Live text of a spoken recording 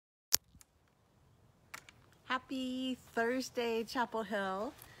Happy Thursday, Chapel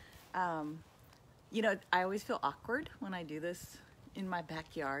Hill. I always feel awkward when I do this in my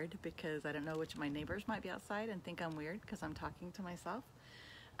backyard because I don't know which of my neighbors might be outside and think I'm weird because I'm talking to myself.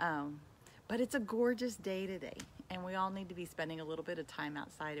 But it's a gorgeous day today, and we all need to be spending a little bit of time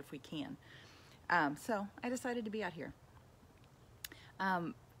outside if we can. So I decided to be out here.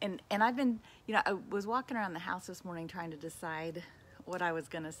 And I've been, I was walking around the house this morning trying to decide what I was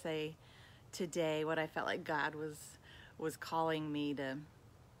going to say today, what I felt like God was calling me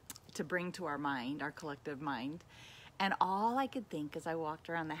to bring to our mind, our collective mind. And all I could think as I walked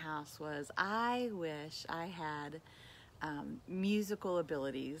around the house was, I wish I had musical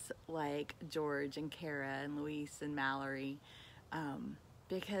abilities like George and Kara and Luis and Mallory,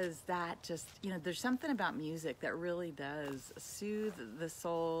 because that just, there's something about music that really does soothe the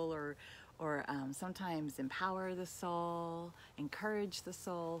soul or sometimes empower the soul, encourage the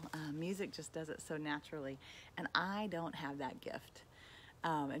soul. Music just does it so naturally, and I don't have that gift.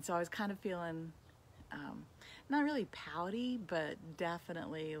 And so I was kind of feeling, not really pouty, but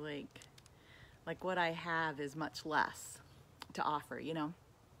definitely like what I have is much less to offer,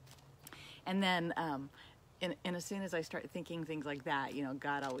 And then, and as soon as I start thinking things like that,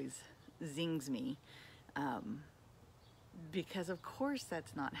 God always zings me. Because of course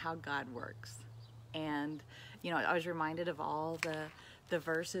that's not how God works. And, I was reminded of all the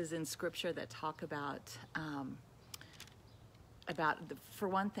verses in Scripture that talk about for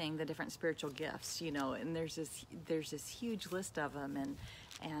one thing, the different spiritual gifts, and there's this huge list of them,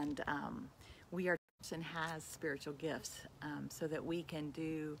 and we are and has spiritual gifts, so that we can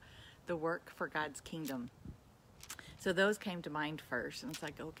do the work for God's kingdom. So those came to mind first, and it's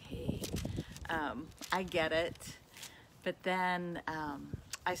like, okay, I get it. But then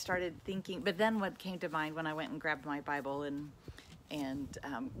I started thinking, but then what came to mind when I went and grabbed my Bible and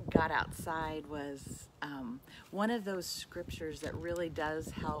got outside was one of those scriptures that really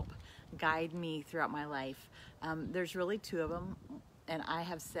does help guide me throughout my life. There's really two of them, and I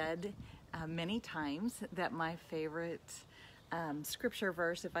have said many times that my favorite scripture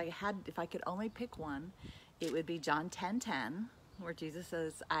verse, if I could only pick one, it would be John 10:10, where Jesus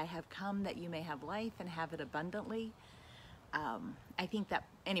says, "I have come that you may have life and have it abundantly." I think that,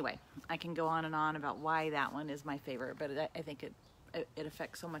 anyway, I can go on and on about why that one is my favorite, but I think it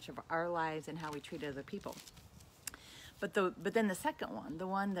affects so much of our lives and how we treat other people. But then the second one, the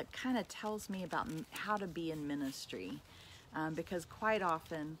one that kind of tells me about how to be in ministry, because quite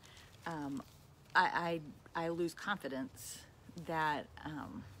often I lose confidence that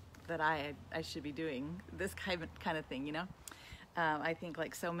I should be doing this kind of thing, I think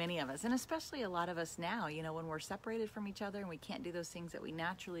like so many of us, and especially a lot of us now, when we're separated from each other and we can't do those things that we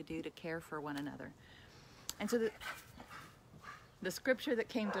naturally do to care for one another. And so the scripture that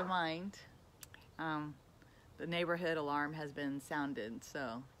came to mind, the neighborhood alarm has been sounded,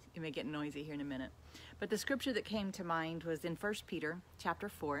 so it may get noisy here in a minute. But the scripture that came to mind was in 1 Peter chapter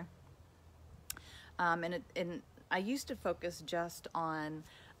 4. And I used to focus just on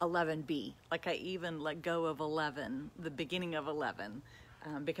 11b. Like I even let go of 11, the beginning of 11,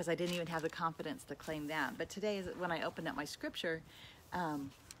 because I didn't even have the confidence to claim that. But today, when I opened up my scripture,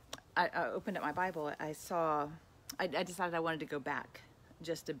 I opened up my Bible, I decided I wanted to go back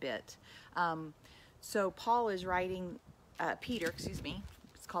just a bit. So Paul is writing,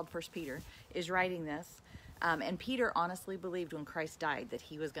 it's called 1 Peter, is writing this. And Peter honestly believed when Christ died that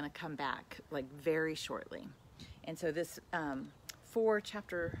he was going to come back like very shortly. And so this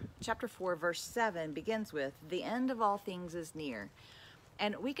chapter 4 verse 7 begins with, "The end of all things is near."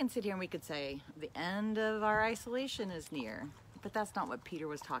 And we can sit here and we could say the end of our isolation is near, but that's not what Peter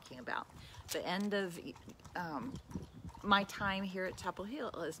was talking about. The end of my time here at Chapel Hill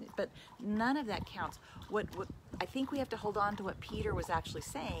is, but none of that counts. What I think we have to hold on to what Peter was actually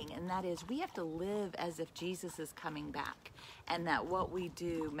saying, and that is we have to live as if Jesus is coming back, and that what we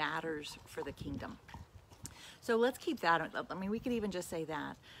do matters for the kingdom. So let's keep that. I mean, we could even just say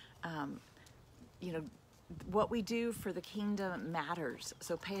that, what we do for the kingdom matters.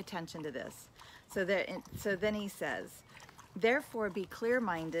 So pay attention to this. So then he says, "Therefore be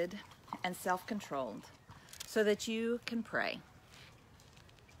clear-minded and self-controlled, so that you can pray.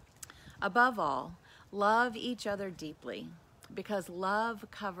 Above all, love each other deeply, because love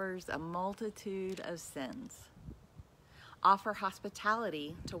covers a multitude of sins. Offer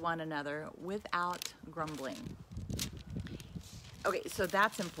hospitality to one another without grumbling." Okay, so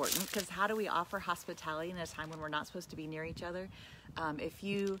that's important, because how do we offer hospitality in a time when we're not supposed to be near each other? If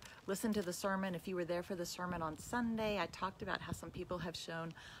you listen to the sermon, if you were there for the sermon on Sunday, I talked about how some people have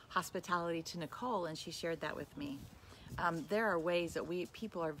shown hospitality to Nicole, and she shared that with me. There are ways that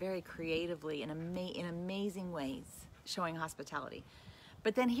people are very creatively in amazing ways showing hospitality.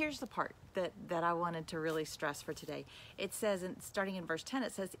 But then here's the part that I wanted to really stress for today. It says, starting in verse 10,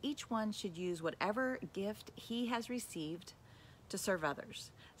 it says, each one should use whatever gift he has received to serve others.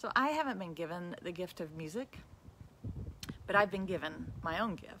 So I haven't been given the gift of music, but I've been given my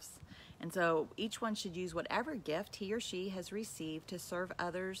own gifts. And so each one should use whatever gift he or she has received to serve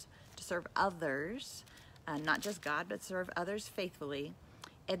others, not just God, but serve others faithfully,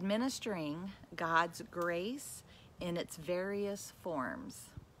 administering God's grace in its various forms.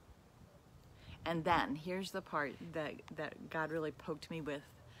 And then here's the part that God really poked me with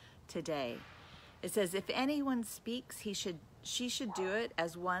today. It says, if anyone speaks, she should do it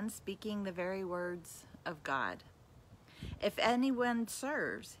as one speaking the very words of God. If anyone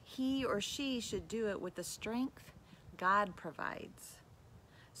serves, he or she should do it with the strength God provides,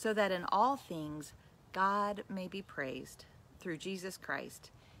 so that in all things God may be praised through Jesus Christ,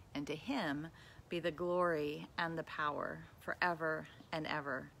 and to him be the glory and the power forever and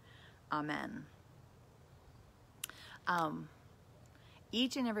ever. Amen.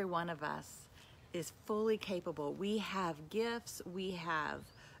 Each and every one of us is fully capable. We have gifts, we have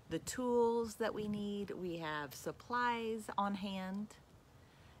the tools that we need, we have supplies on hand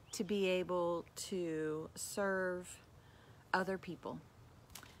to be able to serve other people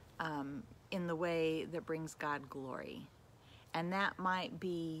in the way that brings God glory. And that might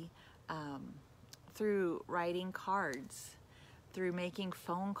be through writing cards, through making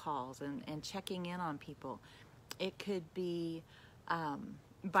phone calls and checking in on people. It could be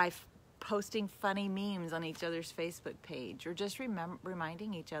by posting funny memes on each other's Facebook page, or just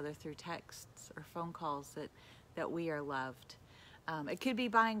reminding each other through texts or phone calls that we are loved. It could be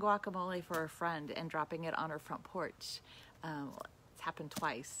buying guacamole for a friend and dropping it on her front porch. It's happened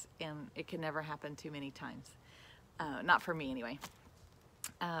twice, and it can never happen too many times. Not for me, anyway.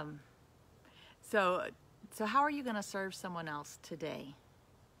 So how are you going to serve someone else today?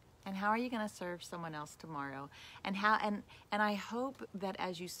 And how are you going to serve someone else tomorrow? And I hope that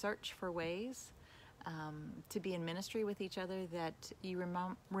as you search for ways to be in ministry with each other, that you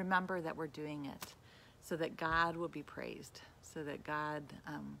remember that we're doing it so that God will be praised, so that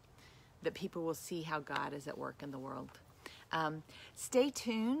that people will see how God is at work in the world. Stay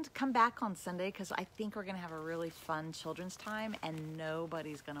tuned. Come back on Sunday, because I think we're going to have a really fun children's time, and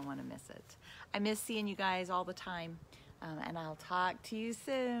nobody's going to want to miss it. I miss seeing you guys all the time. And I'll talk to you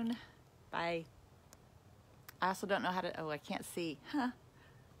soon. Bye. I also don't know how to, I can't see.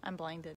 I'm blinded.